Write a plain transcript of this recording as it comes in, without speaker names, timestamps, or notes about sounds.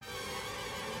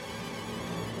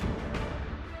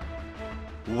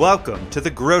Welcome to The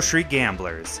Grocery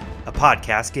Gamblers, a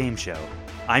podcast game show.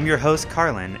 I'm your host,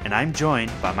 Carlin, and I'm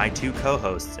joined by my two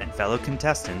co-hosts and fellow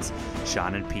contestants,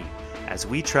 Sean and Pete, as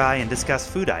we try and discuss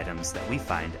food items that we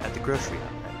find at the grocery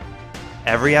outlet.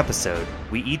 Every episode,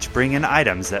 we each bring in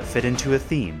items that fit into a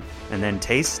theme, and then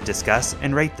taste, discuss,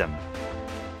 and rate them.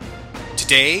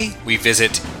 Today, we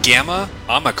visit Gamma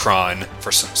Omicron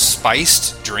for some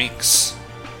spiced drinks.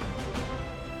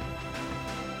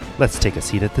 Let's take a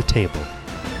seat at the table.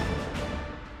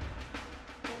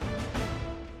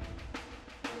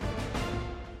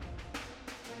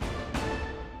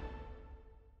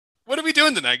 What are we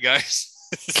doing tonight, guys?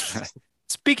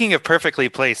 Speaking of perfectly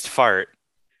placed fart,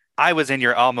 I was in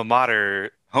your alma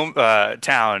mater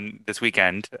town this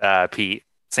weekend, Pete,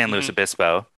 San Luis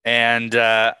Obispo, and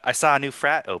I saw a new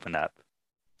frat open up.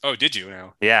 Oh, did you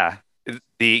now? Yeah,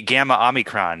 the Gamma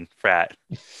Omicron frat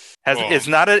is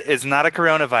not a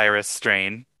coronavirus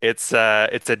strain. It's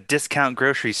a discount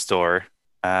grocery store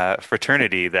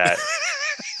fraternity that.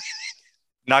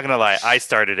 Not gonna lie, I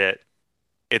started it.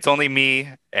 It's only me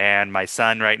and my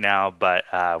son right now, but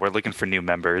we're looking for new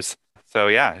members. So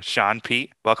yeah, Sean,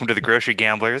 Pete, welcome to the Grocery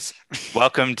Gamblers.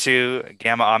 Welcome to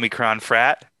Gamma Omicron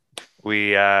Frat. We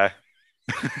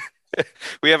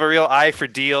we have a real eye for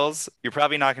deals. You're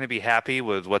probably not going to be happy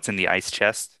with what's in the ice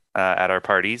chest at our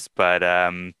parties, but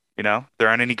there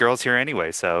aren't any girls here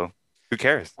anyway, so who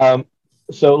cares?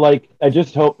 So I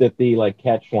just hope that the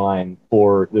catch line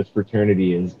for this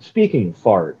fraternity is speaking of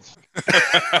farts.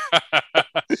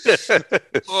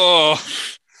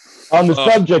 On the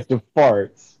subject of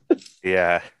farts.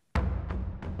 Yeah.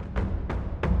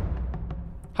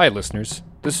 Hi, listeners.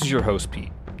 This is your host,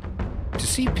 Pete. To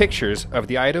see pictures of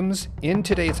the items in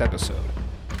today's episode,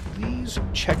 please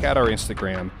check out our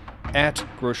Instagram at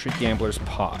Grocery Gamblers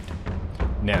Pod.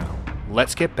 Now,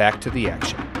 let's get back to the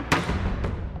action.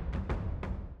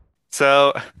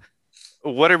 So,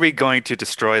 what are we going to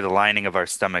destroy the lining of our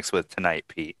stomachs with tonight,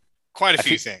 Pete? Quite a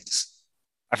few things.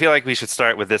 I feel like we should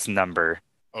start with this number.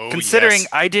 Oh, Considering yes.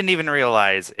 I didn't even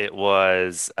realize it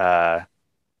was, I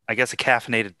guess, a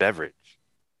caffeinated beverage.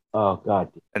 Oh, God.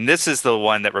 And this is the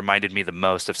one that reminded me the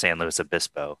most of San Luis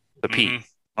Obispo. So, Pete,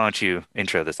 why don't you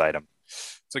intro this item?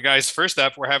 So, guys, first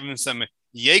up, we're having some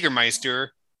Jägermeister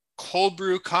cold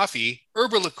brew coffee,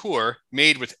 herbal liqueur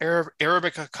made with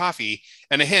Arabica coffee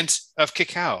and a hint of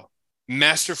cacao,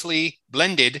 masterfully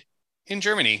blended in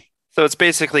Germany. So it's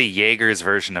basically Jaeger's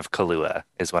version of Kahlua,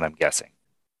 is what I'm guessing.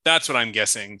 That's what I'm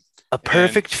guessing. A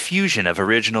perfect fusion of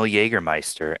original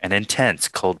Jägermeister and intense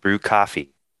cold brew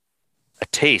coffee. A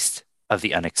taste of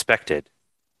the unexpected,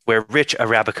 where rich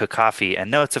Arabica coffee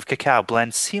and notes of cacao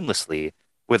blend seamlessly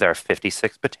with our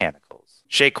 56 botanicals.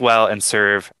 Shake well and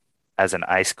serve as an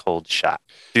ice-cold shot.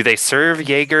 Do they serve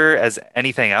Jaeger as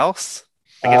anything else?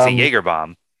 I guess a Jaeger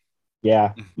bomb.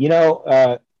 Yeah.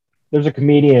 There's a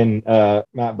comedian,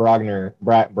 Matt Bronner.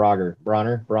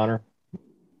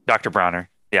 Dr. Bronner.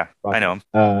 Yeah, I know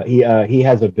him. He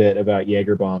has a bit about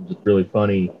Jaeger bombs. It's really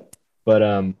funny.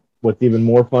 But what's even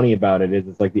more funny about it is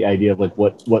it's the idea of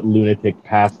what lunatic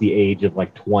past the age of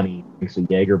 20 thinks a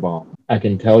Jaeger bomb. I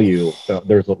can tell you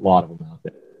there's a lot of them out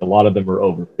there. A lot of them are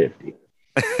over 50.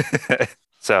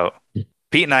 So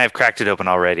Pete and I have cracked it open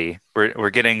already. We're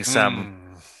getting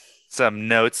some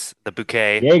notes. The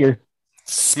bouquet. Jaeger.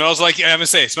 Smells like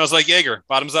Jaeger.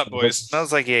 Bottoms up, boys.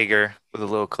 Smells like Jaeger with a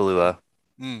little Kahlua.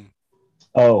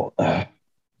 Oh.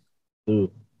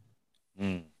 Ooh.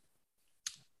 Mm.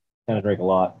 Kind of drink a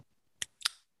lot.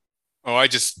 Oh, I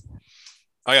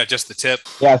got just the tip.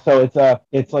 Yeah, so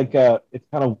it's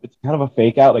kind of a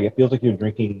fake out. It feels like you're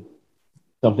drinking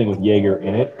something with Jaeger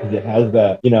in it because it has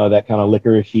that that kind of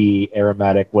licoricey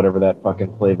aromatic whatever that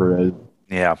fucking flavor is.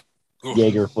 Yeah.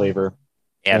 Jaeger flavor.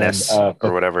 Anise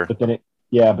or whatever. But then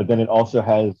it also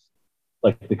has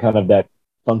the kind of that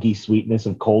funky sweetness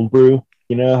of cold brew.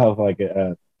 You know how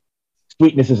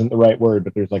sweetness isn't the right word,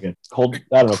 but there's a cold.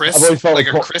 I don't know. Crisp, I've always felt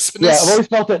a crispness. Yeah, I've always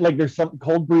felt that there's some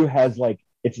cold brew has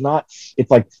it's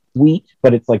sweet,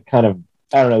 but it's kind of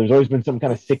I don't know. There's always been some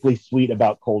kind of sickly sweet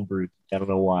about cold brew. I don't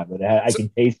know why, but I can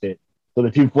taste it. So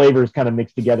the two flavors kind of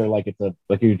mix together like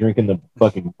you're drinking the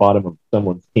fucking bottom of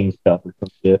someone's King's Cup or some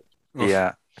shit.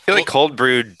 Yeah. I feel like cold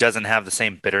brewed doesn't have the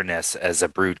same bitterness as a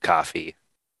brewed coffee,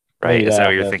 right? Is that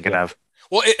what you're thinking of?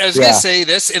 Well, I was going to say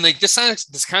this, and this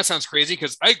kind of sounds crazy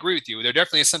because I agree with you. There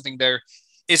definitely is something there.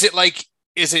 Is it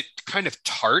kind of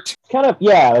tart? Kind of,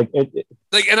 yeah. And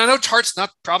I know tart's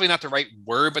probably not the right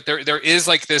word, but there is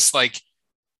this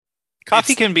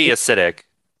coffee can be acidic.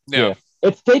 Yeah.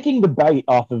 It's taking the bite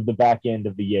off of the back end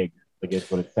of the Jaeger, I guess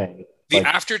what it's saying. The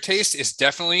aftertaste is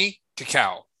definitely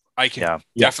cacao. I can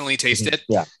definitely taste it.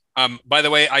 Yeah. By the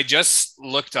way, I just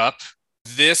looked up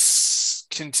this.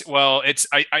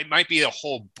 It might be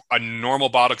a normal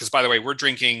bottle because, by the way, we're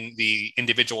drinking the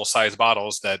individual size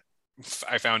bottles that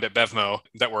I found at Bevmo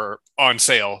that were on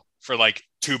sale for like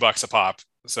 $2 a pop.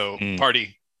 So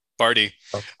party. Hard.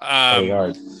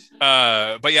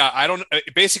 But yeah, I don't.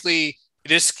 Basically,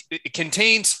 it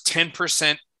contains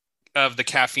 10% of the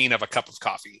caffeine of a cup of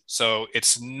coffee, so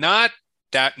it's not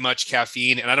that much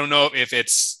caffeine. And I don't know if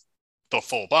it's the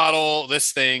full bottle,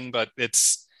 this thing, but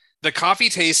the coffee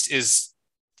taste is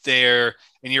there.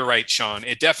 And you're right, Sean.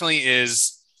 It definitely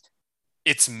is.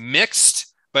 It's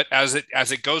mixed, but as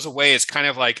it goes away, it's kind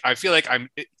of like I feel like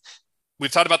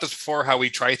we've talked about this before, how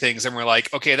we try things and we're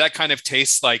like, okay, that kind of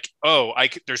tastes like,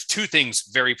 there's two things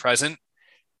very present.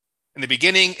 In the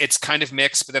beginning, it's kind of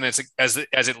mixed, but then as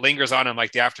it lingers on, I'm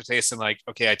like the aftertaste, and like,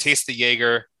 okay, I taste the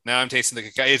Jaeger. Now I'm tasting the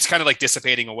cacao. It's kind of like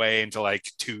dissipating away into like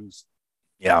two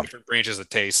different branches of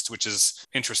taste, which is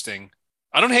interesting.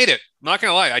 I don't hate it. I'm not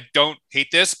gonna lie, I don't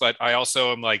hate this, but I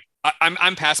also am like,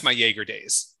 I'm past my Jaeger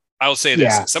days. I'll say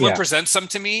this: someone presents some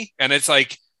to me, and it's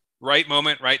like right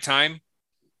moment, right time.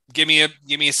 Give me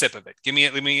a sip of it. Give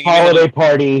me holiday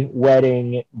party,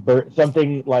 wedding,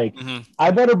 something like.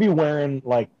 I better be wearing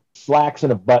like slacks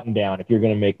and a button down if you're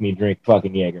gonna make me drink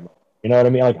fucking Jägermeister. You know what I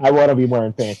mean? Like, I want to be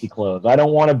wearing fancy clothes. I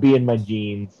don't want to be in my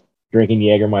jeans drinking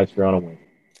Jägermeister on a wing.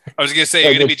 I was gonna say,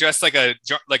 you're gonna be dressed like a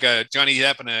Johnny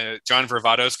Depp in a John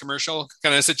Varvatos commercial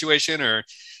kind of situation, or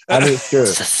I mean, sure.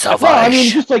 No, I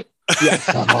mean, just like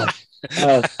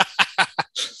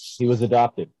he was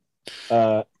adopted.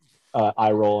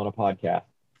 I roll on a podcast.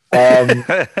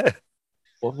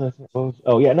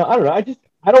 Oh yeah, no, I don't know.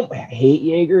 I don't hate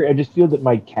Jaeger. I just feel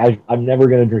that I'm never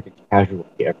gonna drink it casually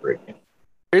ever again.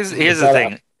 Here's the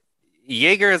thing.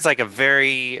 Jaeger is like a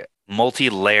very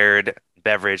multi-layered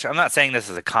beverage. I'm not saying this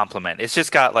is a compliment. It's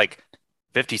just got like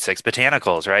 56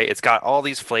 botanicals, right? It's got all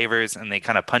these flavors and they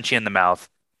kind of punch you in the mouth.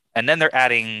 And then they're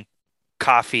adding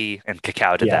coffee and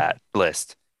cacao to that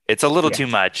list. It's a little too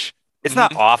much. It's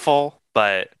not awful,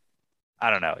 but I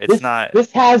don't know.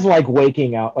 This has like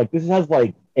waking out. Like, this has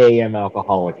like AM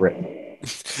alcoholic written.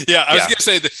 Yeah, I was gonna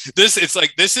say this. It's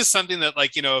like, this is something that,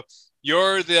 like, you know,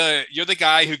 you're the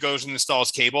guy who goes and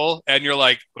installs cable, and you're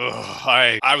like,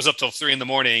 I was up till 3 a.m,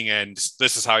 and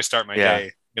this is how I start my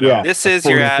day. You know? Yeah, this is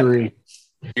you're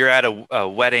at a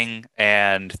wedding,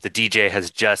 and the DJ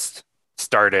has just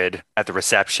started at the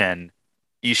reception.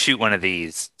 You shoot one of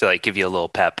these to like give you a little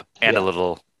pep and a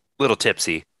little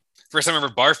tipsy. First time I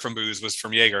ever barfed from booze was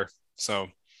from Jaeger. So,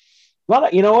 well,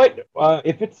 you know what?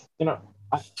 If it's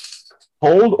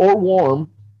cold or warm,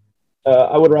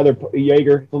 I would rather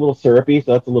Jaeger. It's a little syrupy,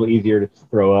 so that's a little easier to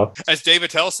throw up. As Dave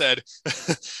Attell said,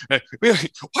 why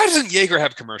doesn't Jaeger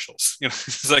have commercials? You know,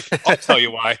 it's like, I'll tell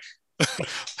you why.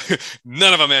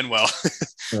 None of them end well.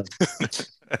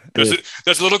 There's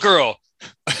a little girl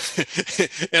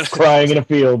crying in a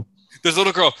field. There's a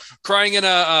little girl crying in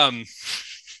a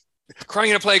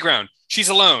playground. She's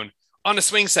alone on a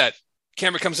swing set.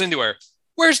 Camera comes into her.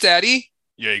 Where's Daddy?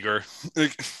 Jaeger.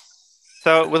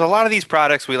 So with a lot of these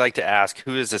products, we like to ask,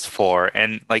 who is this for?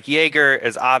 And like, Jaeger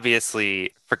is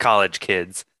obviously for college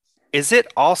kids. Is it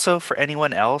also for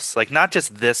anyone else? Like, not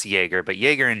just this Jaeger, but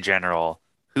Jaeger in general.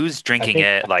 Who's drinking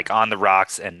it like on the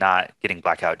rocks and not getting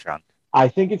blackout drunk? I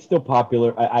think it's still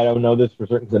popular. I don't know this for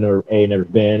certain because I've never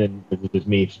been, and this is just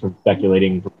me from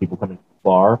speculating for people coming from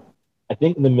far. I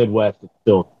think in the Midwest, it's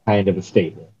still kind of a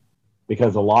staple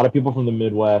because a lot of people from the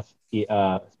Midwest,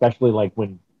 especially like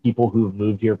when people who've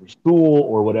moved here for school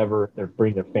or whatever, they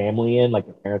bring their family in, like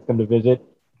their parents come to visit.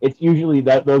 It's usually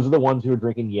those are the ones who are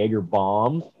drinking Jaeger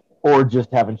bombs or just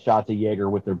having shots of Jaeger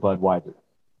with their Budweiser.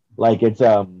 Like, it's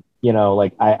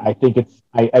like I think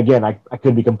I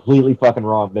could be completely fucking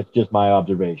wrong. That's just my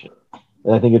observation.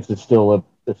 And I think it's still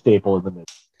a staple in the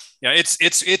mix. Yeah,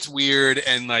 it's weird,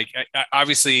 and like I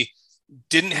obviously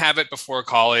didn't have it before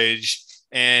college,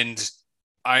 and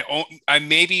I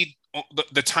maybe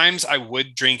the times I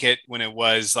would drink it when it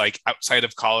was like outside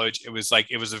of college, it was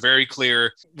a very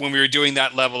clear when we were doing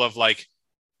that level of like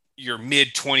your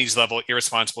mid-20s level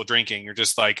irresponsible drinking. You're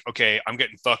just like, okay, I'm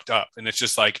getting fucked up, and it's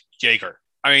just like Jaeger.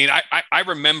 I mean, I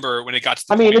remember when it got to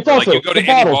the point it's where, also, like, you go to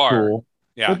any bar. Cool.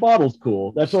 Yeah. The bottle's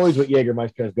cool. That's always what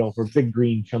Jägermeister is going for. A big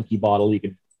green chunky bottle you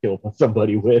can kill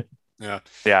somebody with. Yeah.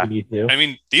 Yeah. I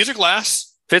mean, these are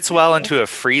glass. Fits well into a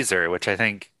freezer, which I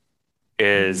think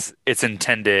is its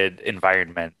intended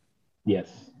environment. Yes.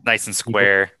 Nice and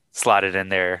square, slotted in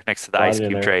there next to the ice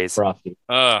cube trays. Frosty.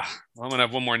 I'm going to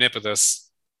have one more nip of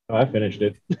this. Oh, I finished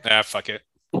it. Fuck it.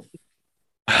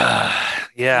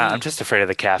 Yeah, I'm just afraid of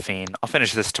the caffeine. I'll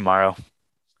finish this tomorrow.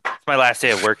 It's my last day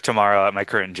of work tomorrow at my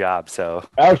current job, so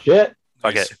Oh shit!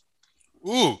 fuck Nice. it.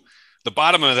 Ooh, the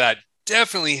bottom of that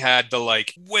definitely had the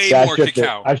like way Yeah, more I shook it.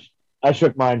 cacao. I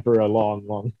shook mine for a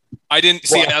long. I didn't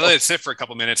see. Wow. I let it sit for a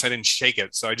couple minutes. I didn't shake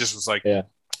it, so I just was like, Yeah.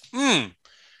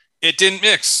 It didn't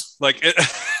mix. Like it.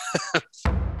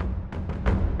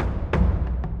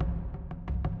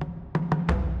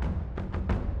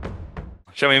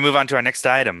 Shall we move on to our next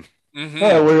item? Mhm.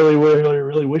 Yeah, we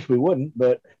really wish we wouldn't,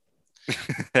 but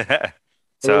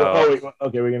So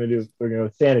we're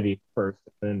gonna sanity first,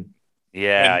 and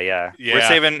yeah. Yeah.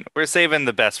 We're saving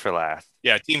the best for last.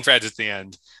 Yeah, Team Fred's at the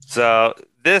end. So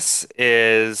this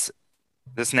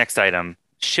next item,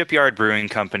 Shipyard Brewing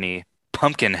Company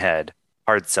Pumpkinhead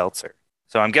Hard Seltzer.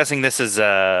 So I'm guessing this is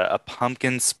a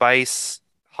pumpkin spice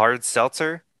hard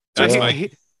seltzer. So That's my-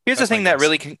 here's that's the thing my that guess.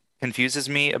 really confuses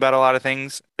me about a lot of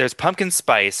things. There's pumpkin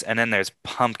spice and then there's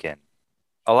pumpkin.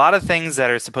 A lot of things that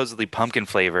are supposedly pumpkin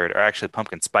flavored are actually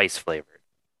pumpkin spice flavored.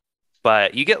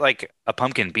 But you get like a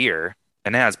pumpkin beer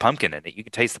and it has pumpkin in it. You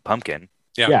can taste the pumpkin.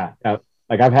 Yeah.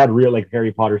 like I've had real like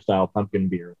Harry Potter style pumpkin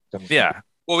beer. Yeah.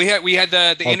 Well, we had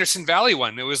the Oh. Anderson Valley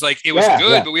one. It was like it was Yeah,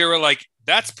 good, yeah. but we were like,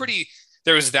 that's pretty.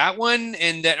 There was that one,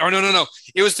 and that. Or no.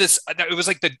 It was this. It was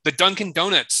like the Dunkin'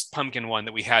 Donuts pumpkin one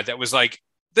that we had. That was like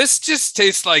this. Just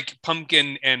tastes like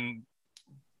pumpkin and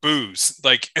booze,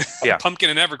 like Yeah.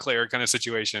 pumpkin and Everclear kind of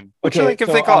situation. Which Okay, like if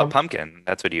so, they call it pumpkin,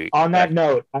 that's what you On that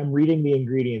note, I'm reading the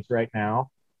ingredients right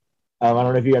now. I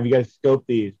don't know if you guys scoped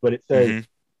these, but it says Mhm.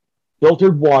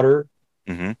 filtered water,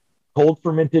 Mhm. cold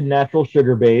fermented natural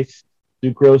sugar base,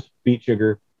 sucrose, beet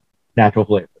sugar, natural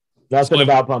flavor. Nothing Split.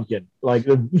 about pumpkin. Like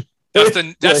That's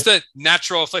the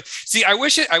natural flavor. See, I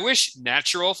wish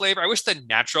natural flavor. I wish the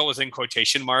natural was in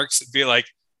quotation marks. It'd be like,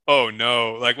 oh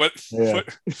no, like what? Yeah.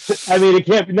 what? I mean, it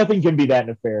can't. Nothing can be that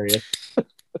nefarious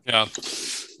Yeah.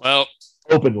 Well.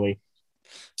 openly.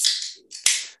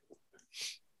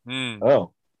 hmm.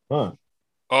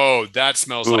 Oh, That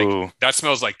smells like Ooh,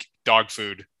 dog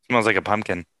food. smells like a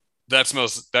pumpkin. That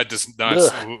does not.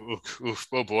 Ugh. Ooh,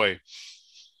 oh boy.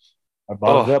 I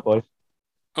bottomed up, boys.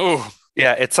 Oh,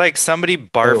 Yeah, it's like somebody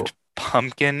barfed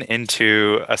pumpkin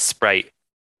into a Sprite.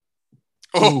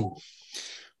 oh,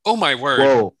 oh my word.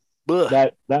 Whoa!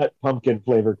 Ugh. That pumpkin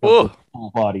flavor Oh. comes with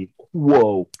full body.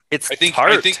 Whoa! It's I think,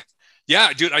 tart.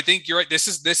 yeah, dude, I think you're right. This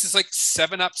is like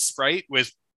 7-Up Sprite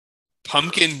with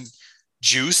pumpkin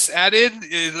juice added,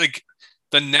 like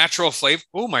the natural flavor.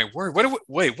 Oh my word!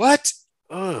 Wait, what?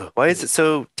 Ugh, why is it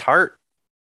so tart?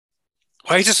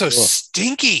 Why is it so Ugh.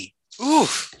 stinky? Ooh,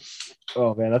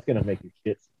 Oh man, that's gonna make you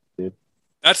shit, dude.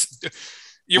 that's.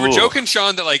 You were Ooh. joking,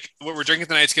 Sean, that like what we're drinking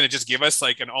tonight is going to just give us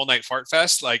like an all-night fart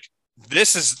fest. Like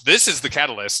this is the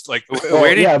catalyst. Like Well,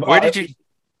 where yeah, did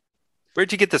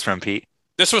you get this from, Pete?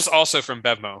 this was also from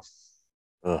Bevmo.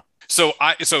 Ugh. So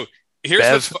here's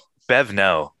Bev, the Bev,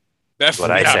 no. Bev,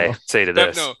 What I yeah. say to Bev,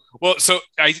 this. no. Well, so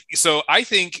I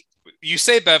think you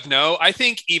say Bev no. I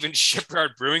think even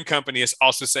Shipyard Brewing Company is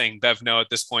also saying Bev no at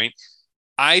this point.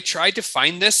 I tried to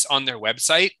find this on their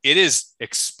website. It is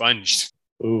expunged.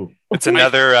 Ooh. It's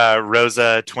another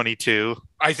Rosa 22.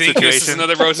 I think this is Situation.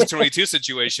 another Rosa 22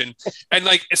 situation. And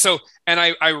like so, and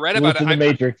I read about Loose in the it.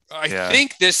 Matrix. I Yeah.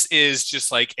 think this is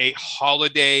just like a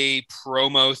holiday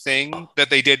promo thing that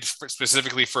they did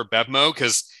specifically for Bevmo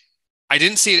because I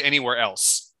didn't see it anywhere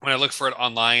else when I looked for it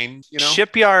online. You know,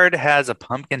 Shipyard has a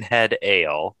Pumpkinhead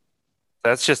Ale.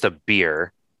 That's just a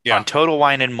beer. Yeah. On Total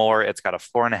Wine and More, it's got a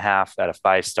 4.5 out of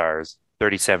 5 stars,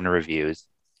 37 reviews.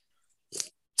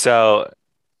 So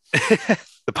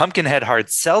the Pumpkinhead Hard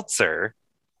Seltzer,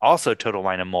 also Total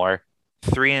Wine and More,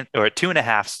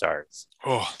 2.5 stars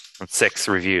oh, from 6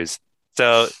 reviews.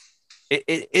 So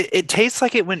it tastes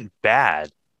like it went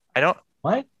bad. I don't.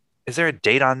 What? Is there a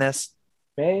date on this?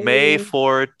 May May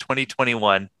 4,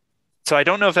 2021. So I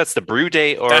don't know if that's the brew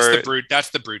date or that's the brew. That's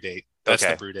the brew date. That's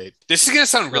Okay. the brew date. This is gonna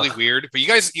sound really Ugh. weird, but you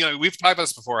guys, we've talked about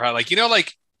this before. How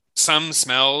like some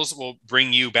smells will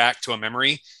bring you back to a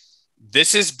memory.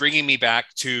 This is bringing me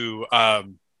back to. I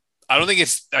think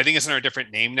it's under a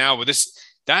different name now, but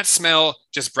that smell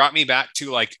just brought me back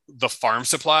to like the farm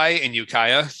supply in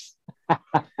Ukiah.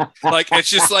 Like it's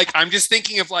just like I'm just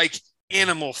thinking of like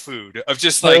animal food of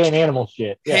just hay like and animal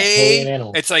shit. Yeah, hay. hay and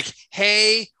animal. It's like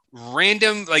hay,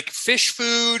 random like fish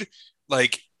food,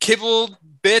 like kibbled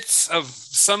bits of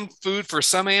some food for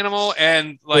some animal,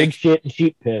 and Pig like shit and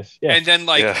sheep piss. Yeah. and then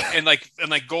like Yeah. and like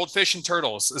goldfish and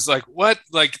turtles. It's like what?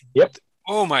 Like Yep.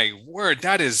 Oh my word,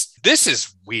 this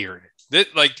is weird.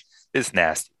 That like it's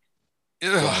nasty.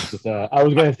 ugh. Just, I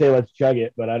was gonna say let's chug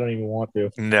it, but I don't even want to.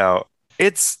 No,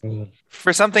 it's Ugh.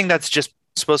 for something that's just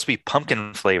supposed to be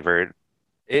pumpkin flavored.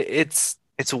 It's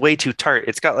it's way too tart.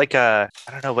 It's got like I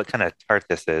don't know what kind of tart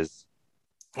this is.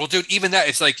 Well, dude, even that,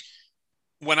 it's like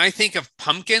when I think of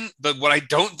pumpkin, what I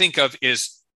don't think of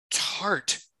is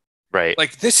tart. Right.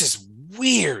 Like, this is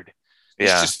weird.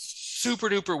 It's Yeah. just super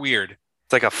duper weird.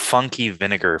 It's like a funky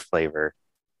vinegar flavor.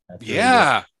 That's really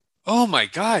Yeah. Oh my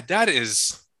God. That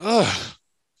is, ugh.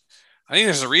 I think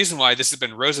there's a reason why this has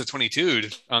been Rosa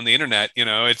 22'd on the internet. You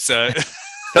know, it's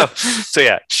So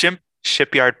yeah,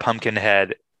 Shipyard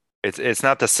Pumpkinhead. It's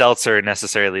not the seltzer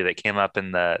necessarily that came up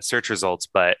in the search results,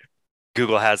 but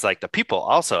Google has like the people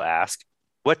also ask,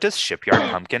 what does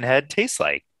Shipyard Pumpkinhead taste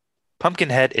like?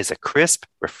 Pumpkinhead is a crisp,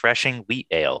 refreshing wheat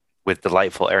ale with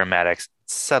delightful aromatics,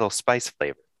 subtle spice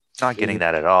flavor. Not getting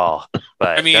that at all.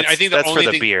 But I mean, I think the that's only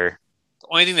for the thing- beer. the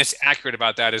only thing that's accurate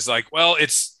about that is like, well,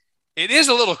 it is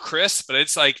a little crisp, but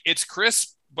it's like, it's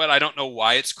crisp, but I don't know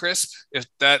why it's crisp, if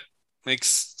that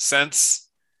makes sense.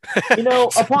 You know,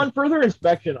 upon further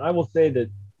inspection, I will say that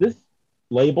this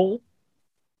label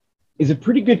is a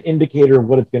pretty good indicator of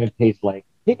what it's going to taste like.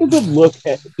 Take a good look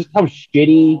at just how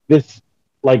shitty this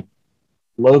like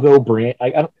logo brand. I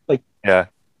don't like. Yeah.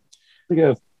 Like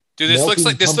a Dude, this looks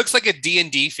melting like a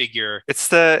D&D figure. It's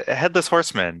the Headless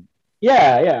Horseman.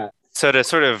 yeah. So to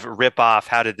sort of rip off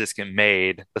how did this get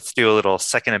made, let's do a little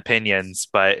second opinions.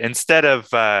 But instead of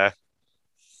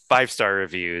 5-star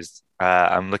reviews,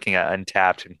 I'm looking at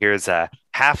Untapped, and here's a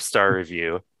half-star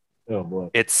review. Oh boy.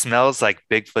 It smells like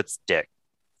Bigfoot's dick.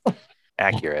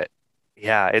 Accurate.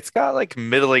 Yeah, it's got like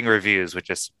middling reviews, which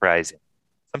is surprising.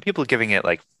 Some people giving it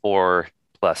like 4+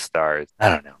 stars. I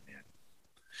don't know, man.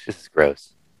 This is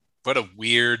gross. What a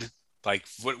weird, like,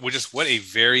 what a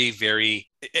very, very,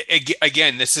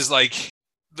 again, this is like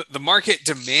the market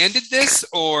demanded this,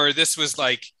 or this was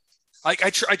like I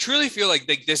truly feel like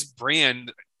this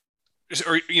brand,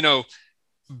 or, you know,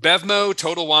 Bevmo,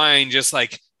 Total Wine just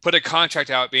like put a contract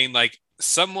out being like,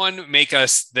 someone make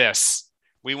us this.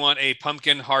 We want a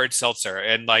pumpkin hard seltzer,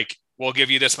 and like, we'll give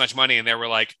you this much money. And they were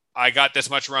like, I got this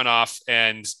much runoff,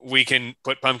 and we can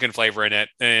put pumpkin flavor in it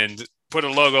and put a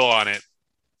logo on it.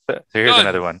 So here's Done.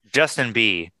 another one. Justin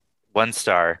B, 1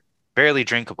 star, barely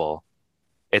drinkable.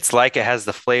 It's like it has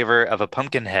the flavor of a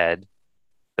pumpkin head,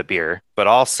 the beer, but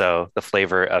also the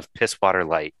flavor of piss water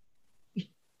light.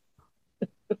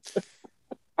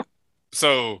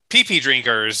 So PP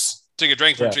drinkers took a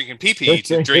drink from Yeah. drinking PP Those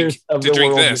to drink drinkers of to the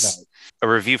drink world this. unite. A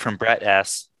review from Brett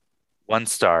S, 1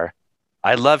 star.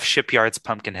 I love Shipyard's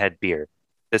Pumpkinhead beer.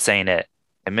 This ain't it.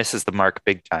 It misses the mark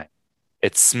big time.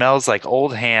 It smells like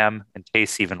old ham and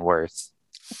tastes even worse.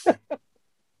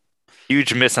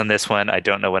 Huge miss on this one. I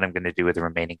don't know what I'm going to do with the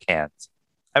remaining cans.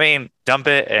 I mean, dump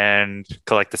it and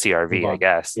collect the CRV, I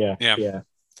guess. Yeah.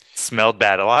 Smelled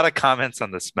bad. A lot of comments on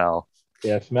the smell.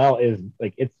 Yeah, smell is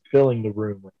like it's filling the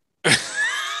room.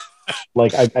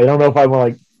 Like I don't know if I want to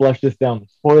like flush this down the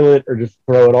toilet or just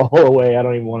throw it all away. I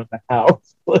don't even want it in the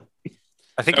house.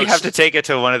 I think you have to take it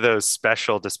to one of those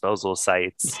special disposal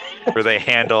sites where they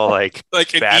handle like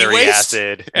Like an battery e-waste,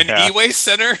 acid. an Yeah. e-waste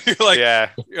center. You're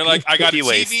like, I got a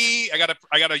E-waste. TV, I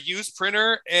got a used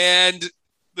printer, and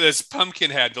this pumpkin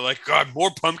head. They're like, God,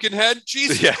 more pumpkin head?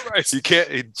 Jesus Yeah. Christ. You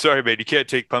can't. Sorry, man. You can't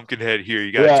take Pumpkinhead here.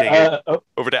 You got to take it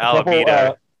over to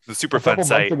Alameda, the super fun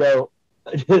site.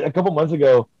 A couple months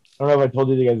ago, I don't know if I told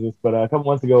you guys this, but a couple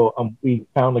months ago, we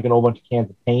found like an old bunch of cans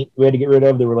of paint we had to get rid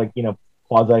of. They were like,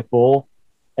 quasi full.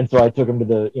 And so I took them to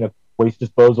the, waste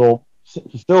disposal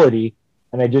facility,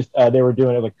 and they were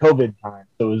doing it like COVID time.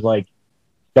 So it was like,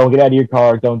 don't get out of your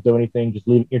car, don't do anything, just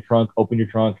leave it in your trunk, open your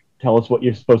trunk, tell us what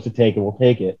you're supposed to take, and we'll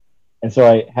take it. And so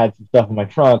I had some stuff in my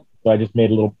trunk, so I just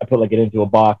made I put like it into a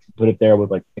box, put it there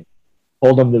with like,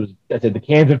 told them I said the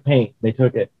cans of paint. They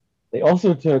took it. They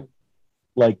also took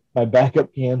like my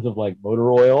backup cans of like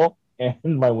motor oil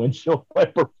and my windshield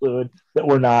wiper fluid that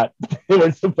were not. They were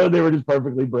just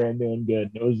perfectly brand new and good.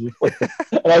 And it was just like,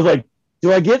 and I was like,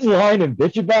 do I get in line and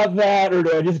bitch about that, or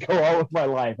do I just go on with my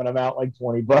life? And I'm out like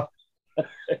 $20.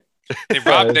 They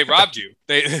robbed you.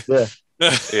 Yeah.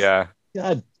 Yeah.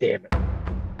 God damn it.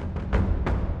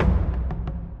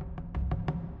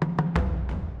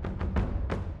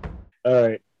 All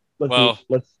right.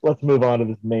 Let's move on to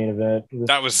this main event.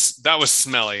 That was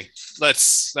smelly.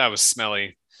 That was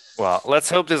smelly. Well, let's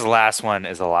hope this last one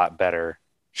is a lot better.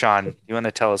 Sean, you want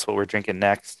to tell us what we're drinking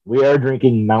next? We are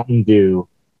drinking Mountain Dew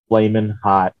Flamin'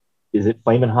 Hot. Is it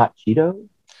Flamin' Hot Cheetos?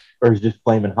 Or is it just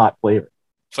Flamin' Hot flavor?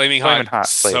 Flaming Flamin' hot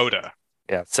flavor. soda.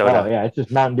 Yeah, soda. Oh, yeah. It's just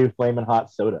Mountain Dew Flamin'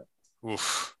 Hot soda.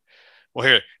 Oof. Well,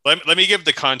 here, let me give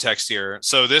the context here.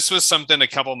 So this was something a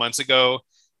couple months ago.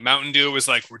 Mountain Dew was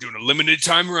like, we're doing a limited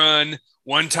time run,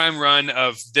 one-time run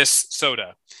of this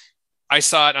soda. I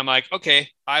saw it. I'm like, okay,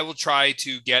 I will try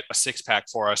to get a 6-pack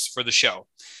for us for the show.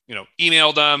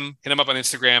 Emailed them, hit them up on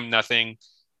Instagram, nothing.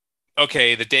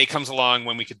 Okay, the day comes along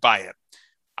when we could buy it.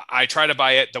 I try to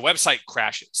buy it. The website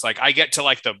crashes. Like I get to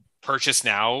like the purchase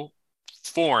now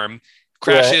form,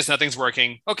 crashes, nothing's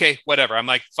working. Okay, whatever. I'm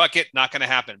like, fuck it, not going to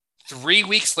happen. 3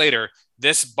 weeks later,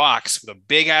 this box with a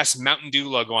big ass Mountain Dew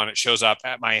logo on it shows up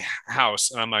at my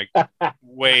house. And I'm like,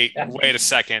 wait a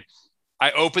second.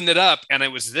 I opened it up and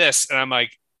it was this. And I'm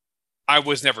like, I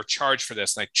was never charged for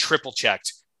this. And I triple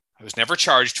checked. I was never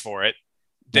charged for it.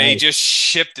 They just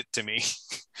shipped it to me.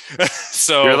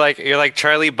 So you're like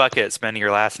Charlie Bucket spending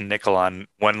your last nickel on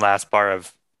one last bar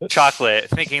of chocolate,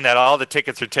 thinking that all the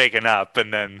tickets are taken up,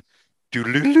 and then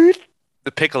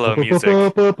the piccolo music.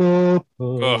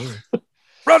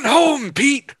 Run home,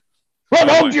 Pete. Run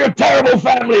home to your terrible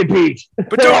family, Pete.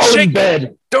 But don't shake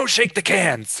the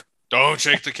cans. Don't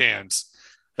shake the cans.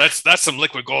 That's some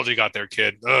liquid gold you got there,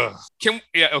 kid. Ugh.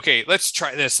 Okay, let's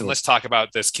try this and let's talk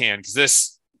about this can, because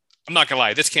this, I'm not gonna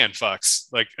lie, this can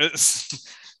fucks. Like,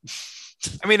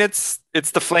 I mean, it's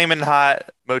the flaming hot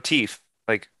motif,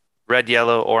 like red,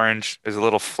 yellow, orange. There's a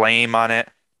little flame on it.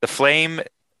 The flame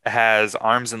has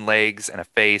arms and legs and a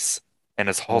face, and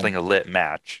is holding a lit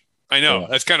match. I know,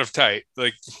 that's kind of tight.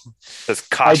 Like, says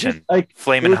caution,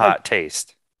 flaming hot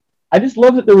taste. I just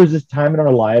love that there was this time in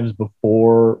our lives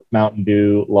before Mountain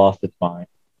Dew lost its mind.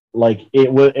 Like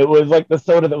it was like the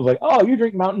soda that was like, oh, you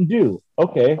drink Mountain Dew,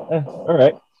 okay, all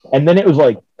right. And then it was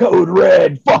like code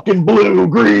red, fucking blue,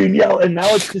 green, yellow, and now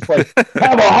it's just like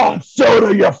have a hot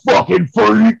soda, you fucking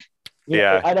freak.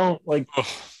 Yeah, I don't like.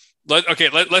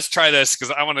 Let's try this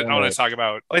because I want to talk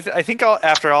about. I think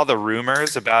after all the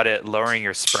rumors about it lowering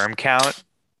your sperm count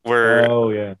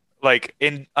were like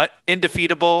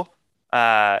indefeatable.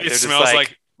 It smells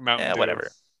like Mountain Dew. Whatever.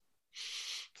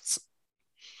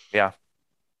 Yeah,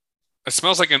 it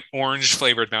smells like an orange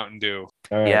flavored Mountain Dew.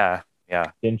 Right. Yeah.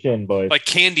 Chin chin, boys. Like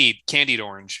candied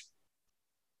orange.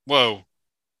 Whoa.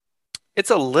 It's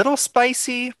a little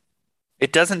spicy.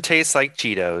 It doesn't taste like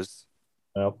Cheetos.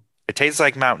 Nope. It tastes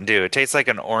like Mountain Dew. It tastes like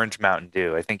an orange Mountain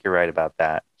Dew. I think you're right about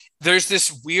that. There's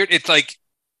this weird, it's like,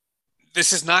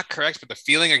 this is not correct, but the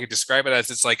feeling I could describe it as,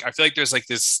 it's like, I feel like there's like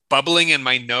this bubbling in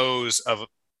my nose of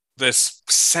this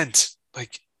scent.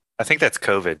 Like, I think that's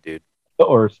COVID, dude.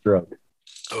 Or a stroke.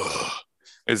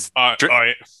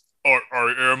 I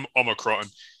am Omicron.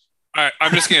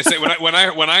 I'm just gonna say when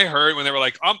I heard when they were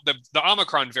like the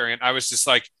Omicron variant, I was just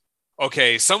like,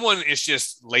 okay, someone is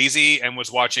just lazy and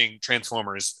was watching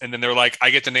Transformers, and then they're like,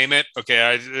 I get to name it.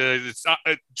 Okay, it's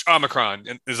Omicron,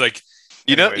 and it's like,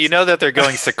 you know that they're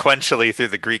going sequentially through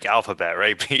the Greek alphabet,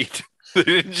 right, Pete? They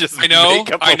didn't just I know,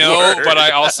 word. But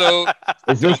I also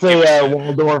is this a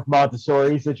Waldorf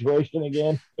Montessori situation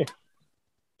again?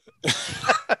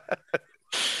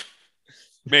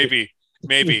 Maybe.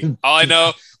 All I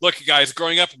know, look, guys,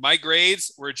 growing up, my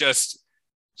grades were just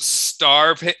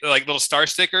little star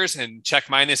stickers and check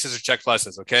minuses or check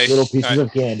pluses. Okay, little pieces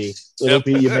of candy. You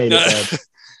made it.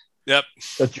 Yep.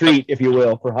 A treat, if you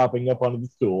will, for hopping up onto the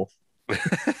stool.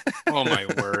 Oh my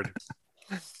word.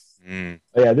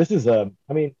 Yeah, this is I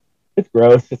mean, it's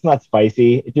gross. It's not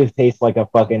spicy. It just tastes like a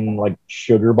fucking like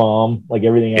sugar bomb, like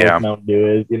everything else Mountain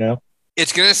Dew is. You know.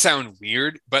 It's gonna sound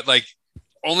weird, but like,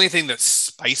 only thing that's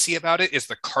spicy about it is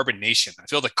the carbonation. I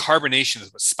feel the carbonation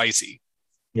is what's spicy.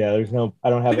 Yeah, I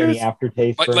don't have any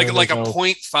aftertaste. Like a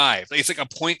 0.5. It's like a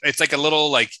point. It's like a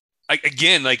little like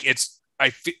again, like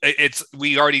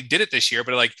we already did it this year,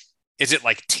 but like, is it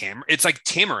like It's like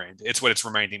tamarind. It's what it's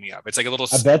reminding me of. It's like a little.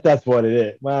 I bet that's what it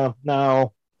is. Well,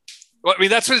 no. Well, I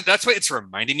mean, that's what it's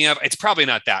reminding me of. It's probably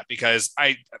not that, because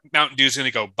Mountain Dew is going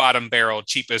to go bottom barrel,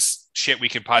 cheapest shit we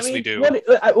could possibly do.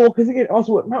 Because again,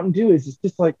 also what Mountain Dew is, it's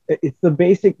just like, it's the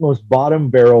basic, most bottom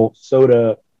barrel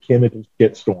soda chemical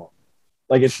shitstorm.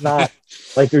 Like, it's not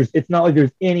like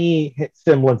there's any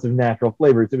semblance of natural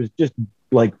flavors. It was just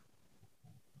like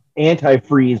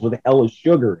antifreeze with hella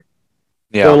sugar.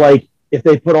 Yeah. So like, if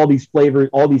they put all these flavors,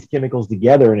 all these chemicals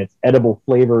together, and it's edible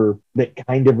flavor that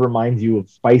kind of reminds you of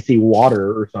spicy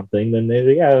water or something, then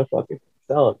they fucking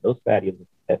sell it. Those fatties.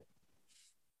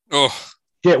 Oh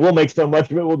shit, we'll make so much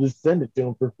of it, we'll just send it to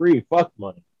them for free. Fuck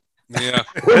money. Yeah,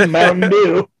 we're Mountain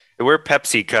Dew. We're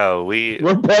PepsiCo.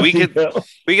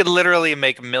 We could literally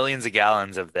make millions of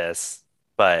gallons of this,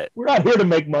 but we're not here to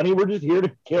make money. We're just here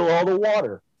to kill all the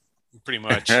water. Pretty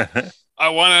much. I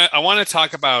want to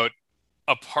talk about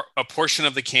a portion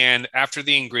of the can after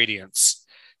the ingredients.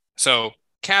 So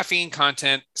caffeine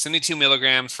content, 72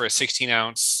 milligrams for a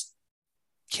 16-ounce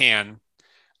can.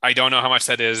 I don't know how much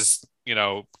that is,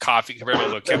 coffee compared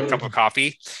to a cup of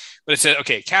coffee, but it said,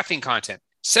 okay, caffeine content,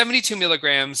 72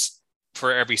 milligrams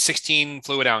for every 16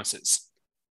 fluid ounces.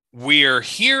 We're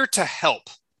here to help.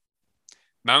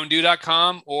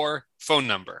 MountainDew.com or phone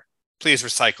number. Please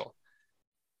recycle.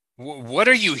 What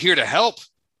are you here to help?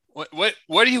 What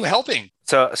are you helping?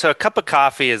 So a cup of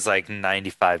coffee is like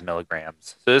 95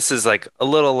 milligrams. So this is like a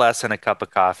little less than a cup of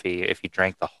coffee if you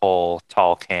drank the whole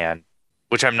tall can,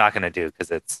 which I'm not going to do because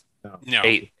it's No.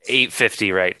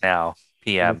 8:50 right now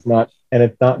p.m. It's not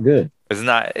good. It's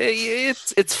not.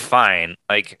 It's fine.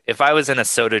 Like if I was in a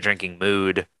soda drinking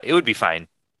mood, it would be fine.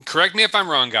 Correct me if I'm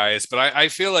wrong, guys, but I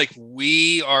feel like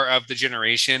we are of the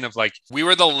generation of like, we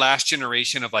were the last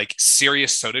generation of like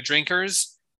serious soda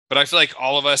drinkers. But I feel like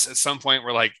all of us at some point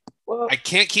were like, Well, I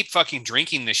can't keep fucking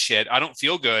drinking this shit. I don't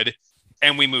feel good.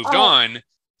 And we moved on.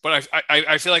 But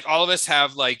I feel like all of us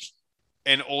have like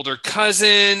an older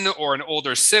cousin or an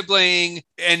older sibling,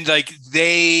 and like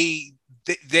they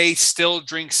still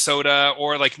drink soda,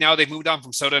 or like now they've moved on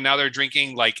from soda. Now they're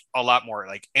drinking like a lot more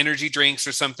like energy drinks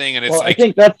or something. And it's I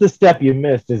think that's the step you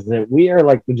missed, is that we are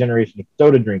like the generation of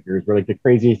soda drinkers, where like the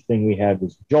craziest thing we had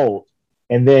was Jolt.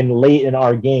 And then late in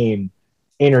our game,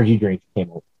 energy drinks came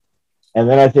over. And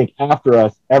then I think after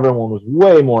us, everyone was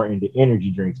way more into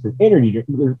energy drinks, because energy drinks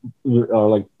are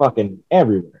like fucking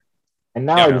everywhere. And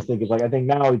now I just think it's like, I think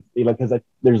now it's like, because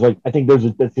there's like, I think there's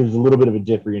a little bit of a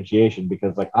differentiation,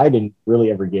 because like I didn't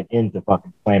really ever get into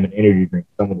fucking slamming energy drinks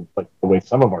like the way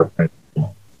some of our friends do.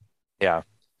 Yeah.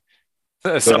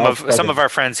 Some of our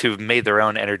friends who've made their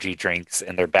own energy drinks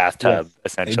in their bathtub,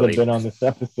 essentially. They've been on this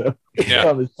episode,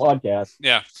 on this podcast.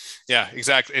 Yeah,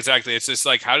 exactly. It's just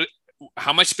like,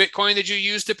 how much Bitcoin did you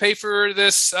use to pay for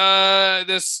this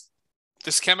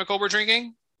this chemical we're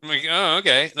drinking? I'm like, oh,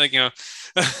 okay, like, you know.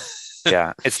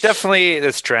 Yeah, it's definitely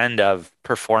this trend of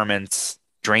performance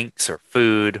drinks or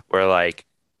food, where like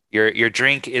your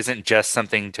drink isn't just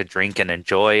something to drink and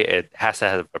enjoy; it has to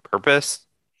have a purpose.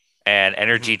 And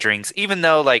energy drinks, even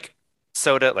though like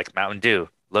soda, like Mountain Dew,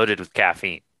 loaded with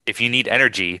caffeine. If you need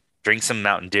energy, drink some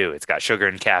Mountain Dew. It's got sugar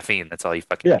and caffeine. That's all you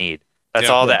fucking need. That's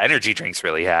all that energy drinks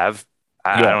really have.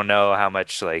 I don't know how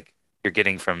much like you're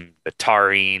getting from the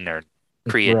taurine or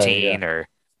creatine or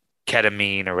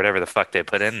ketamine or whatever the fuck they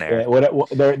put in there. Yeah,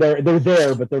 they're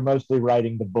there, but they're mostly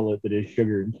riding the bullet that is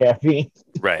sugar and caffeine.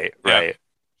 Right.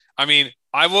 I mean,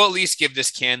 I will at least give this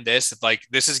can this. Like,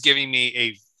 this is giving me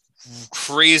a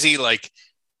crazy like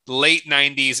late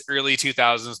 90s, early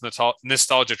 2000s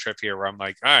nostalgia trip here, where I'm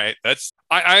like, all right, that's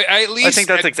I at least I think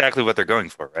that's exactly what they're going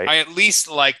for, right? I at least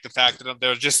like the fact that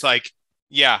they're just like,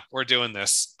 yeah, we're doing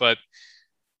this. But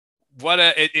what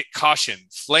it caution,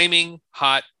 flaming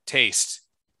hot taste.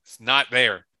 It's not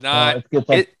there.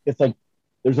 It's like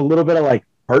there's a little bit of like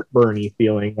heartburny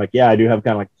feeling. Like, yeah, I do have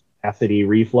kind of like acidity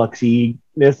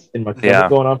refluxiness in my stomach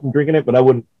going on from drinking it, but I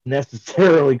wouldn't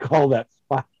necessarily call that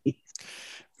spicy.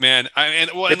 Man,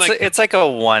 it's like a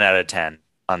 1 out of 10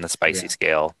 on the spicy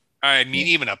scale. I mean,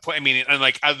 even a point. I mean, and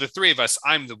like out of the three of us,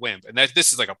 I'm the wimp, and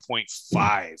this is like a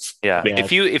 0.5. Yeah.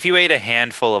 If you ate a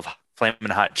handful of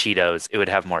Flamin' Hot Cheetos, it would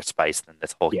have more spice than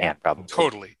this whole can,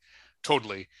 probably.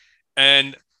 Totally.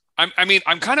 And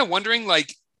I'm kind of wondering,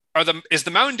 like, is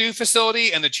the Mountain Dew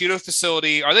facility and the Cheeto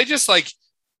facility, are they just like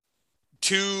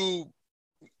two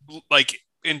like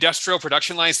industrial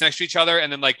production lines next to each other?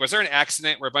 And then like, was there an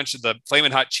accident where a bunch of the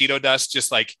Flamin' Hot Cheeto dust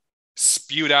just like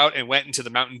spewed out and went into the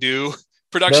Mountain Dew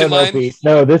production line? There's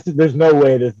no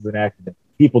way this is an accident.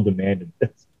 People demanded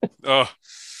this. Well,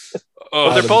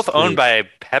 they're both owned by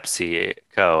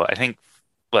PepsiCo. I think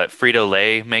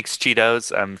Frito-Lay makes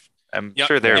Cheetos. I'm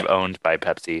sure they're owned by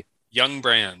Pepsi. Young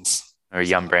Brands. Or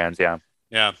Yum Brands, yeah.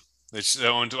 Yeah. It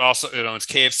owns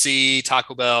KFC,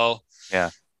 Taco Bell. Yeah.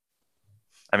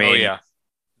 I mean,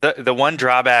 the one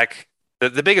drawback,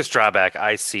 the biggest drawback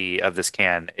I see of this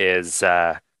can is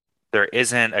there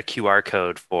isn't a QR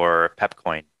code for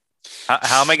Pepcoin.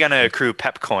 How am I going to accrue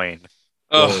Pepcoin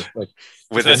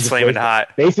with this Flamin'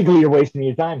 Hot? Basically, you're wasting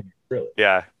your time, really.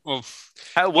 Yeah. Well,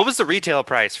 what was the retail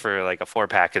price for like a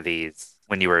 4-pack of these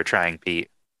when you were trying, Pete?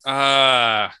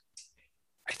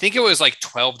 I think it was like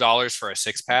 $12 for a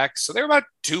 6-pack. So they're about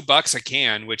 $2 a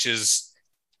can, which is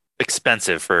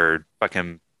expensive for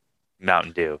fucking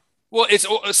Mountain Dew. Well, it's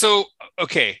so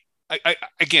okay. I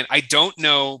don't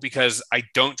know because I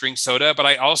don't drink soda, but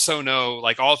I also know,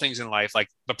 like all things in life, like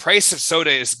the price of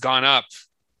soda has gone up.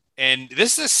 And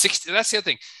this is that's the other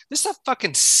thing. This is a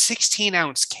fucking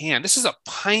 16-ounce can. This is a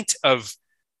pint of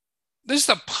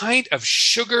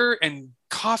sugar and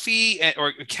coffee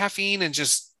or caffeine and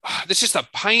just There's just a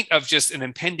pint of just an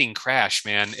impending crash,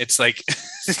 man. It's like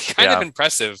kind of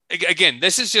impressive. Again,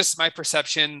 this is just my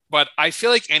perception, but I feel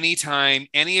like anytime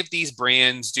any of these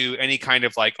brands do any kind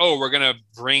of like, oh, we're going to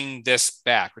bring this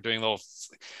back, we're doing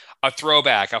a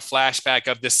throwback, a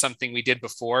flashback of this something we did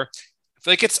before. I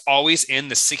feel like it's always in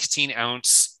the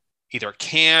 16-ounce either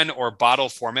can or bottle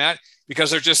format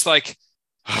because they're just like,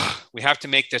 we have to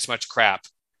make this much crap.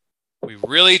 We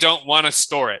really don't want to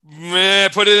store it.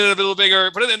 Put it in a little bigger.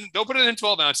 Don't put it in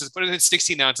 12 ounces. Put it in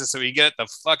 16 ounces so we can get the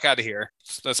fuck out of here.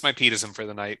 That's my Petism for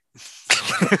the night.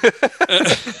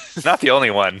 Not the only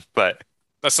one, but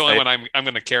that's the only one I'm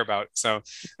going to care about. So,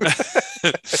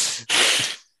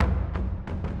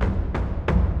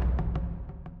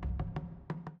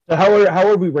 So how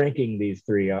are we ranking these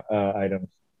three items?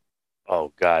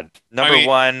 Oh God, number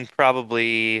one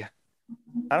probably.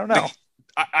 I don't know.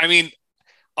 I mean.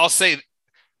 I'll say,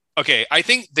 okay, I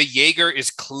think the Jaeger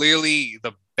is clearly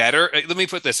the better. Let me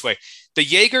put it this way. The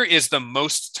Jaeger is the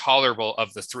most tolerable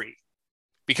of the three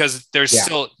because there's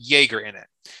still Jaeger in it.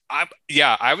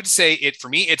 I would say for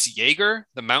me, it's Jaeger,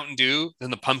 the Mountain Dew,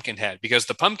 then the Pumpkinhead because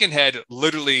the Pumpkinhead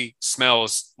literally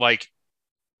smells like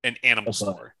an animal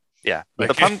store. Yeah. Like,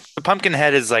 the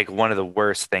Pumpkinhead is like one of the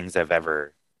worst things I've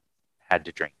ever had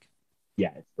to drink.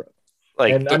 Yeah, it's gross.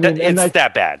 Like, it's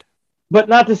that bad. But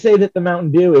not to say that the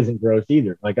Mountain Dew isn't gross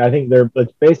either. Like I think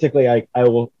it's basically I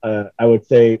would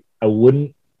say I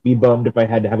wouldn't be bummed if I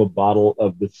had to have a bottle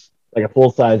of this, like a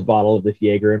full size bottle of this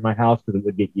Jaeger in my house because it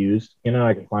would get used. You know,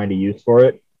 I could find a use for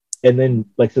it. And then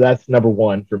so that's number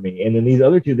one for me. And then these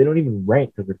other two, they don't even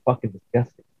rank because they're fucking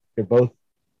disgusting. They're both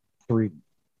 3.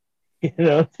 You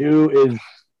know, 2 is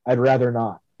I'd rather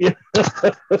not. Yeah.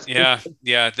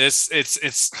 It's.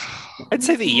 I'd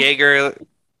say the Jaeger.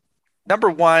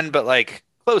 Number one, but like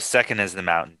close second is the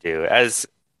Mountain Dew. As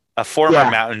a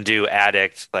former Mountain Dew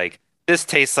addict, like this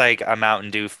tastes like a Mountain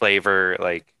Dew flavor.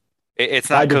 Like it's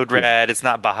not Code Red, it's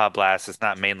not Baja Blast, it's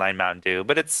not mainline Mountain Dew,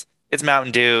 but it's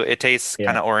Mountain Dew. It tastes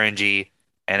kind of orangey,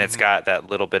 and it's got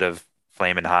that little bit of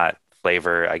flaming hot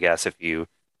flavor, I guess, if you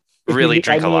really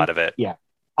drink a lot of it. Yeah.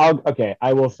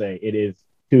 I will say it is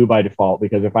 2 by default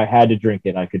because if I had to drink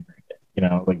it, I could drink it. You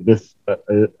know, like this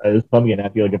pumpkin, I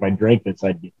feel like if I drank this,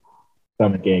 I'd get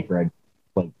stomach ache, or I'd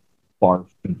like barf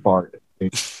and fart.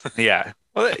 Yeah.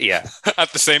 Well, yeah.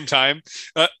 At the same time.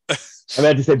 I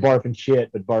meant to say barf and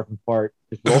shit, but barf and fart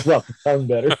just rolls off the tongue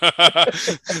better.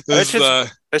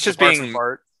 That's just being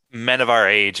men of our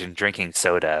age and drinking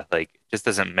soda. Like, just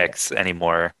doesn't mix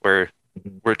anymore. We're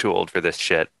too old for this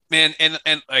shit. Man, and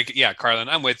like, yeah, Carlin,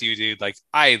 I'm with you, dude. Like,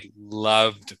 I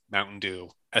loved Mountain Dew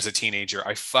as a teenager.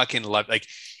 I fucking loved, like,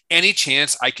 any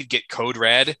chance I could get Code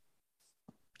Red,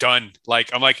 done.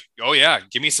 Like, I'm like, oh yeah,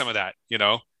 give me some of that, you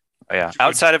know? Oh, yeah.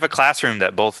 Outside of a classroom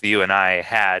that both you and I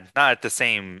had, not at the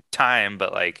same time,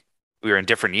 but like we were in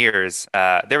different years,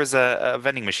 there was a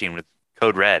vending machine with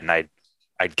Code Red, and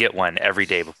I'd get one every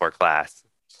day before class.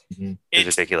 Mm-hmm. It's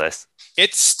ridiculous.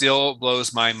 It still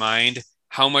blows my mind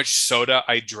how much soda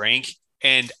I drank,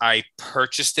 and I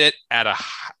purchased it at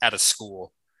a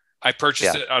school. I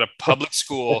purchased it at a public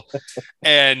school,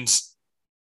 and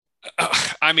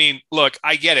I mean, look,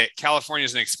 I get it. California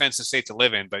is an expensive state to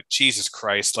live in, but Jesus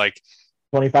Christ, like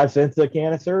 25 cents a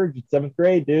can of Surge in 7th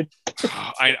grade, dude.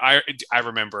 I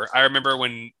remember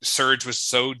when Surge was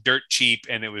so dirt cheap,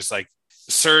 and it was like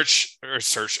Surge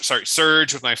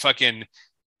with my fucking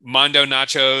Mondo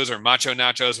nachos or Macho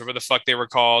nachos, whatever the fuck they were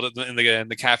called in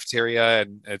the cafeteria,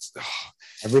 and it's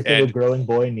everything a growing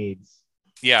boy needs.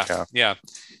 Yeah.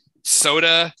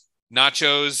 Soda,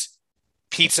 nachos,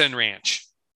 pizza, and ranch.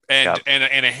 And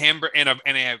a hamburger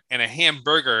and a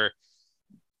hamburger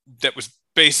that was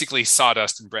basically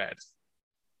sawdust and bread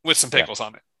with some pickles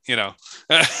on it, you know.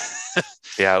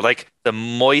 Yeah, like the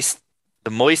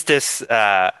moistest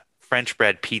French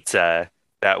bread pizza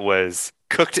that was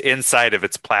cooked inside of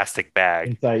its plastic bag.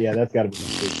 Inside, yeah, that's got to be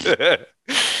good.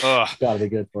 Got to be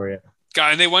good for you.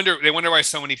 God, and they wonder why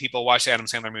so many people watched Adam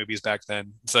Sandler movies back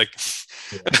then. It's like.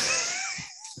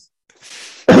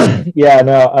 Yeah,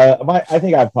 no. I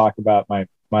think I've talked about my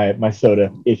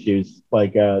soda issues.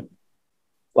 Like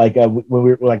when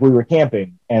we were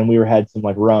camping and we had some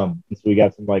like rum, and so we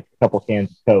got some like a couple cans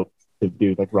of Coke to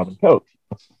do like rum and Coke.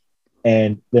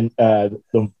 And then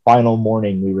the final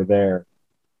morning we were there,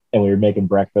 and we were making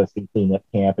breakfast and cleaning up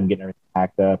camp and getting everything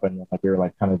packed up, and like we were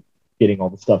like kind of getting all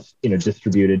the stuff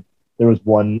distributed. There was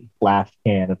one last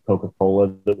can of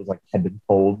Coca-Cola that was like had been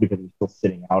cold because it was still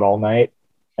sitting out all night.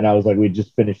 And I was like, we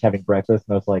just finished having breakfast,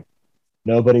 and I was like,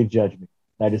 nobody judge me.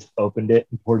 And I just opened it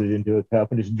and poured it into a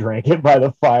cup and just drank it by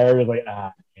the fire. I was like,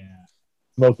 yeah,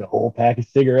 smoked a whole pack of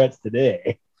cigarettes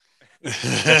today.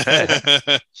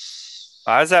 I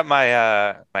was at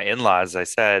my in-laws, I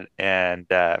said, and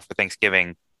for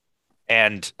Thanksgiving,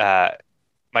 and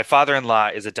my father-in-law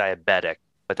is a diabetic,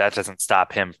 but that doesn't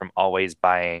stop him from always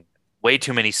buying way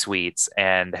too many sweets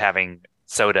and having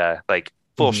soda, like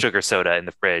full Mhm. sugar soda in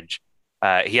the fridge.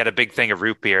 He had a big thing of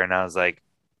root beer, and I was like,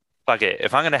 fuck it.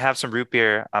 If I'm gonna have some root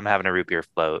beer, I'm having a root beer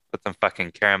float. Put some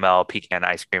fucking caramel pecan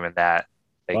ice cream in that.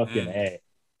 Like Fucking A.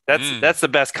 that's the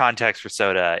best context for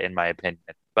soda, in my opinion.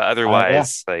 But Yeah.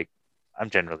 otherwise, like I'm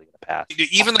generally gonna pass.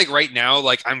 Even like right now,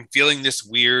 like I'm feeling this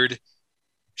weird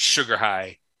sugar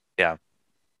high. Yeah.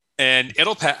 And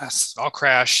it'll pass. I'll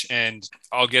crash and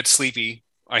I'll get sleepy,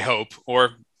 I hope.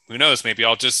 Or who knows, maybe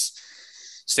I'll just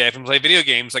stay up and play video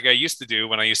games like I used to do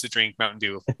when I used to drink Mountain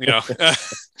Dew.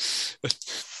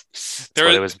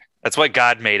 That's what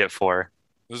God made it for.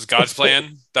 This is God's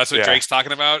plan. That's what Yeah. Drake's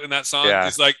talking about in that song. Yeah.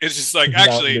 It's just like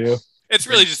Mountain actually Dew. it's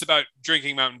really just about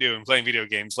drinking Mountain Dew and playing video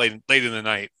games late in the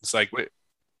night. It's like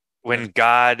When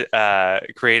God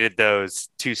created those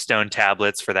 2 stone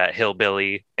tablets for that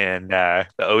hillbilly in the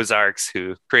Ozarks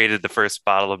who created the first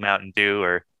bottle of Mountain Dew,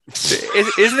 or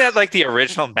isn't that like the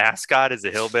original mascot is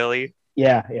a hillbilly,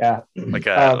 Yeah. like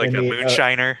a And the,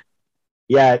 moonshiner?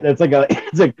 yeah,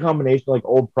 it's a combination like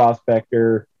old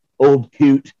prospector, old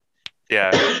coot. Yeah,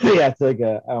 Yeah, it's like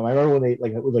I remember when they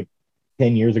like it was like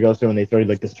 10 years ago, so when they started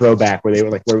like this throwback where they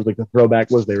were like where it was like the throwback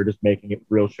was they were just making it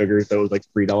real sugar, so it was like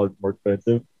 $3 more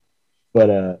expensive.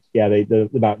 But yeah, the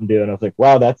Mountain Dew, and I was like,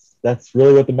 wow, that's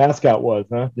really what the mascot was,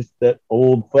 huh? Just that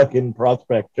old fucking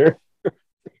prospector.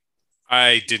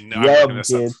 I didn't know. Yum,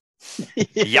 kid.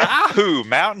 Yahoo!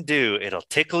 Mountain Dew, it'll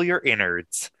tickle your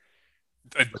innards.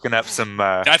 Looking up some.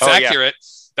 That's yeah. accurate.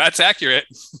 That's accurate.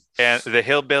 And the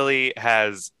hillbilly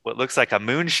has what looks like a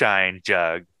moonshine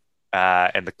jug,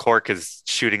 and the cork is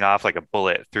shooting off like a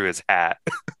bullet through his hat.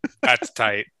 That's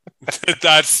tight.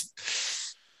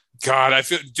 That's God. I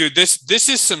feel, dude. This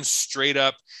is some straight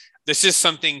up. This is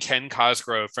something Ken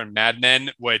Cosgrove from Mad Men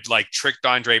would like trick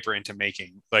Don Draper into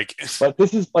making. Like, But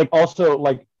this is like also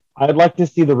like I'd like to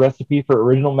see the recipe for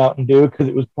original Mountain Dew because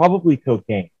it was probably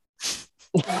cocaine.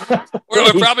 or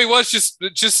it probably was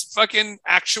just fucking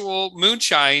actual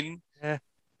moonshine.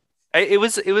 It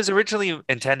was originally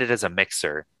intended as a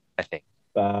mixer, I think.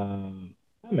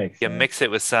 That makes You sense. mix it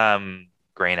with some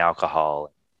grain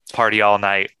alcohol, party all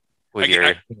night with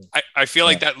your. I feel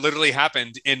like that literally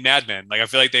happened in Mad Men. Like I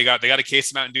feel like they got a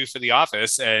case of Mountain Dew for the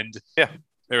office, and Yeah.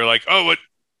 they were like, "Oh, what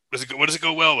does it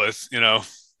go well with?" You know?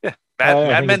 Yeah, I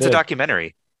Mad think Men's it a did.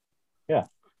 documentary.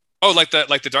 Oh, like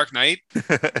the Dark Knight.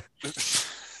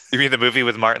 You mean the movie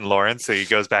with Martin Lawrence, so he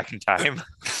goes back in time?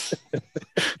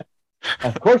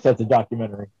 Of course, that's a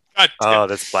documentary. God Oh,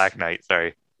 that's Black Knight.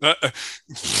 Sorry. damn.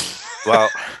 Well,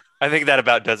 I think that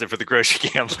about does it for the grocery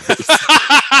gamblers.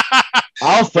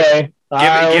 I'll say.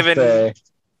 Given-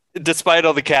 Despite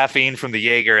all the caffeine from the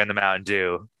Jaeger and the Mountain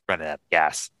Dew, running out of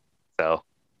gas. So,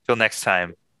 till next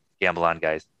time, gamble on,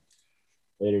 guys.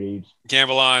 Later, dudes.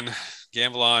 Gamble on.